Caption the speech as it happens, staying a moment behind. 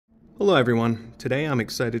Hello everyone, today I'm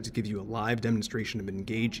excited to give you a live demonstration of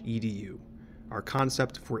engageEdu, our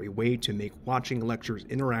concept for a way to make watching lectures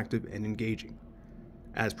interactive and engaging.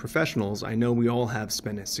 As professionals, I know we all have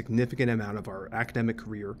spent a significant amount of our academic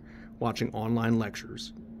career watching online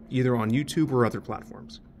lectures, either on YouTube or other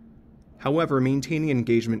platforms. However, maintaining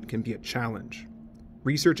engagement can be a challenge.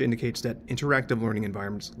 Research indicates that interactive learning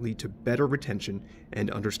environments lead to better retention and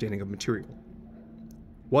understanding of material.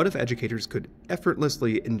 What if educators could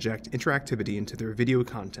effortlessly inject interactivity into their video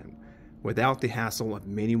content without the hassle of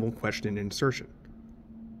manual question insertion?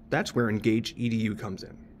 That's where engageEdu comes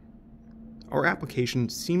in. Our application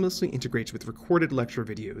seamlessly integrates with recorded lecture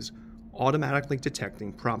videos, automatically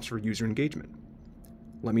detecting prompts for user engagement.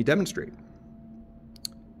 Let me demonstrate.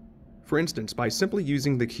 For instance, by simply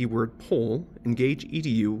using the keyword poll,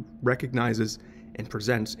 engageEdu recognizes and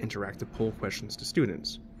presents interactive poll questions to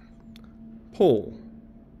students. Poll.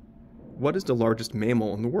 What is the largest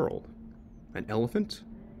mammal in the world? An elephant,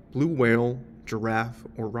 blue whale, giraffe,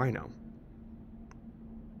 or rhino?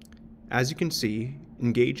 As you can see,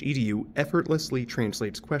 engageEdu effortlessly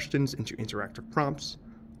translates questions into interactive prompts,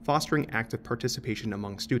 fostering active participation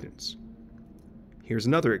among students. Here's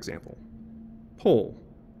another example. Poll.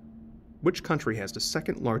 Which country has the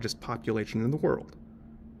second largest population in the world?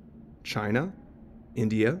 China,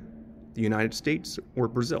 India, the United States, or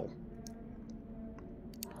Brazil?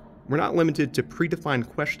 We're not limited to predefined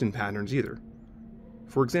question patterns either.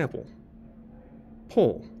 For example,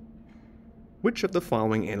 poll. Which of the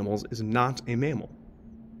following animals is not a mammal?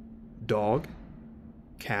 Dog,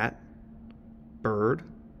 cat, bird,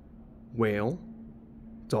 whale,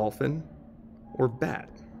 dolphin, or bat?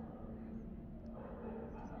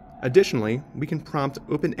 Additionally, we can prompt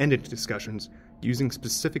open-ended discussions using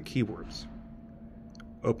specific keywords.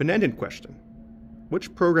 Open-ended question.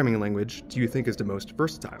 Which programming language do you think is the most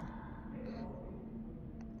versatile?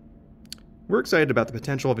 We're excited about the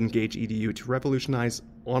potential of engageEdu to revolutionize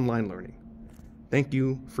online learning. Thank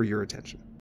you for your attention.